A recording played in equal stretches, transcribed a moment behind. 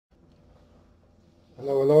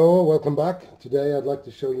Hello, hello, welcome back. Today I'd like to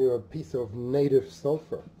show you a piece of native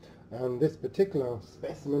sulfur. And this particular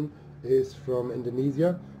specimen is from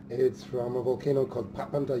Indonesia. It's from a volcano called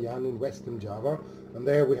Papandayan in Western Java. And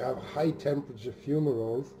there we have high temperature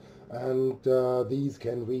fumaroles, and these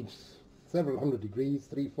can reach several hundred degrees,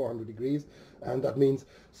 300-400 degrees, and that means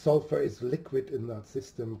sulfur is liquid in that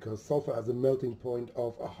system because sulfur has a melting point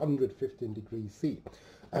of 115 degrees C.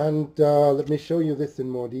 And let me show you this in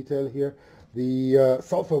more detail here. The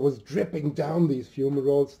sulfur was dripping down these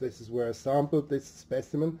fumaroles. This is where I sampled this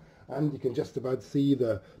specimen, and you can just about see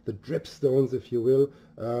the dripstones, if you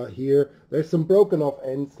will, here. There's some broken off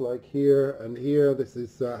ends like here and here. This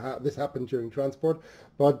is this happened during transport,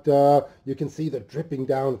 but you can see the dripping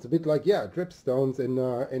down. It's a bit like, yeah, dripstones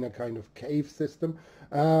in a kind of cave system,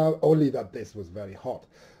 only that this was very hot.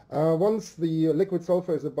 Once the liquid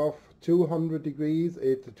sulfur is above 200 degrees,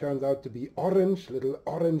 it turns out to be orange, little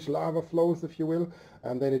orange lava flows, if you will,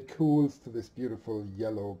 and then it cools to this beautiful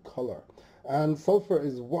yellow color. And sulfur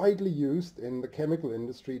is widely used in the chemical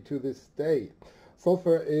industry to this day.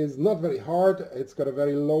 Sulfur is not very hard. It's got a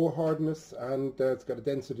very low hardness, and it's got a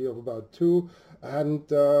density of about 2.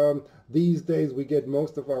 And these days we get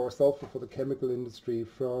most of our sulfur for the chemical industry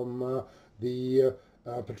from the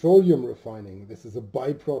petroleum refining. This is a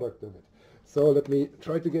byproduct of it. So let me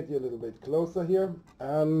try to get you a little bit closer here.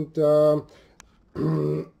 And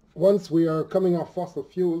once we are coming off fossil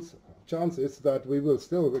fuels, chances that we will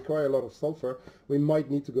still require a lot of sulfur. We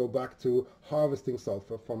might need to go back to harvesting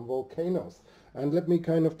sulfur from volcanoes. And let me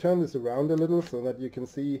kind of turn this around a little so that you can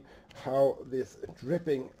see how this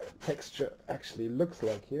dripping texture actually looks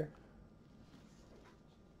like here.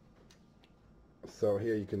 So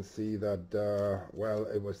here you can see that, well,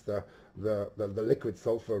 it was the liquid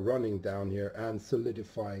sulfur running down here and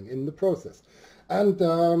solidifying in the process. And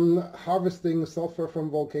harvesting sulfur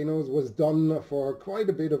from volcanoes was done for quite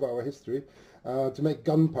a bit of our history. To make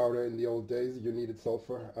gunpowder in the old days, you needed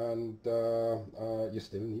sulfur, and you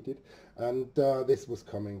still need it. And this was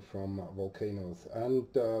coming from volcanoes. And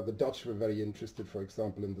the Dutch were very interested, for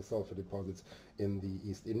example, in the sulfur deposits in the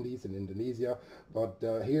East Indies, in Indonesia. But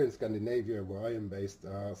here in Scandinavia, where I am based,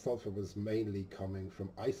 sulfur was mainly coming from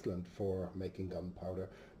Iceland for making gunpowder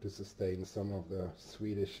to sustain some of the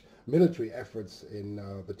Swedish military efforts in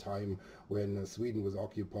the time when Sweden was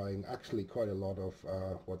occupying actually quite a lot of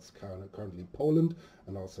what's currently Poland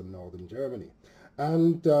and also northern Germany.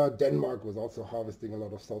 And Denmark was also harvesting a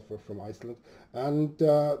lot of sulfur from Iceland. And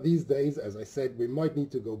these days, as I said, we might need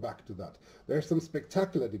to go back to that. There are some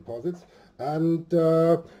spectacular deposits. And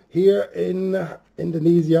here in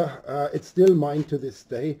Indonesia, it's still mined to this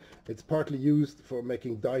day. It's partly used for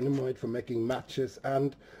making dynamite, for making matches,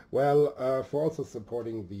 and, well, for also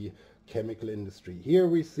supporting the chemical industry. Here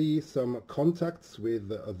we see some contacts with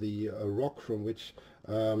the rock from which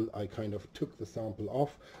I kind of took the sample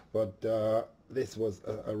off, but this was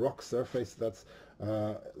a rock surface that's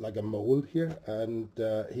like a mold here, and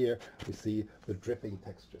here we see the dripping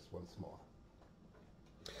textures once more.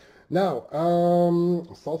 Now,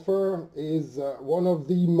 sulfur is one of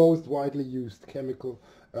the most widely used chemical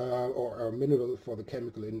or mineral for the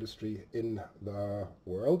chemical industry in the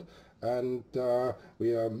world, and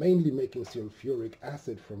we are mainly making sulfuric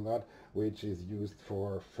acid from that, which is used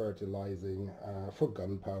for fertilizing, for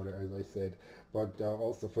gunpowder, as I said, but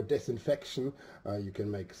also for disinfection. You can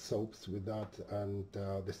make soaps with that, and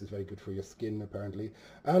this is very good for your skin, apparently.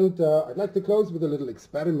 And I'd like to close with a little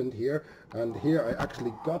experiment here, and here I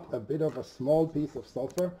actually got a bit of a small piece of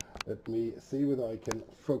sulfur. Let me see whether I can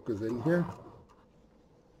focus in here.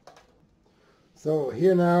 So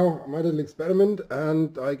here now, my little experiment,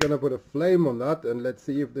 and I'm gonna put a flame on that, and let's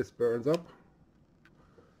see if this burns up.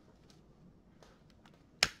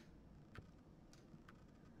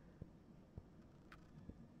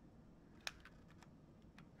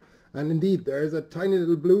 And indeed, there is a tiny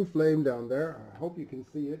little blue flame down there. I hope you can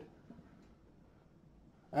see it.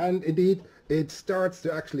 And indeed, it starts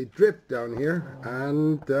to actually drip down here.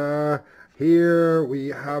 And here we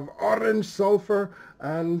have orange sulfur,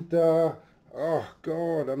 and oh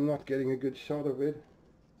God, I'm not getting a good shot of it.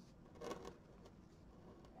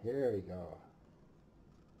 Here we go.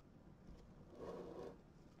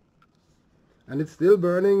 And it's still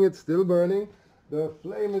burning, it's still burning. The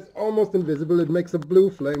flame is almost invisible. It makes a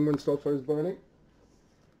blue flame when sulfur is burning.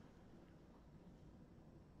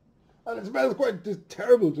 And it smells quite just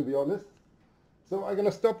terrible, to be honest. So I'm going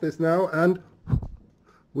to stop this now, and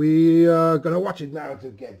we are going to watch it now to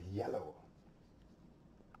get yellow.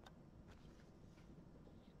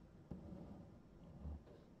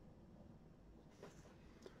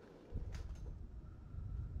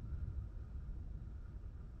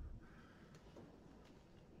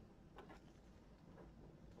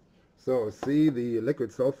 So see the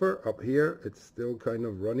liquid sulfur up here, it's still kind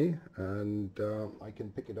of runny, and I can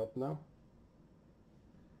pick it up now.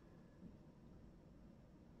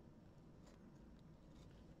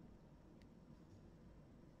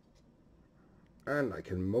 And I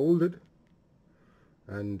can mold it.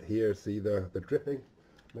 And here see the dripping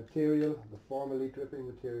material, the formerly dripping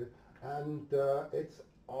material, and it's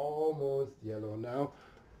almost yellow now.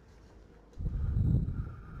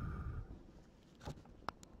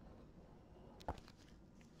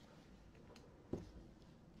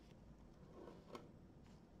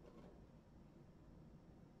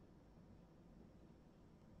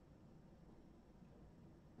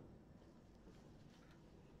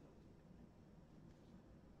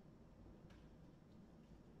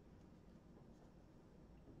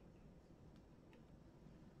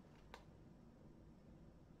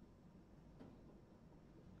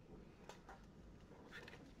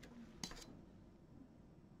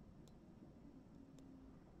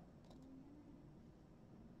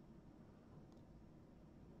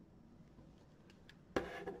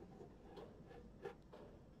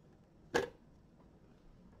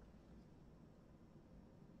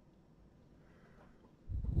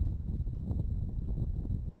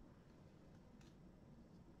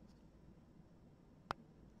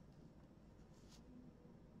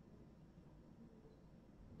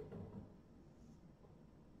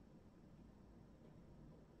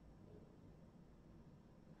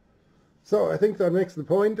 So I think that makes the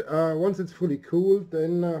point. Once it's fully cooled,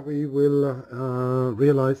 then we will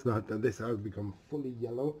realize that this has become fully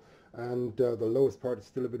yellow, and the lowest part is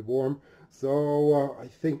still a bit warm. So I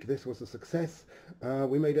think this was a success.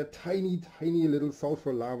 We made a tiny little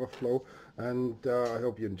sulfur lava flow, and I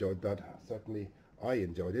hope you enjoyed that. Certainly I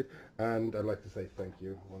enjoyed it, and I'd like to say thank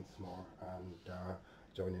you once more, and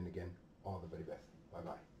join in again. All the very best. Bye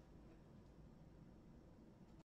bye.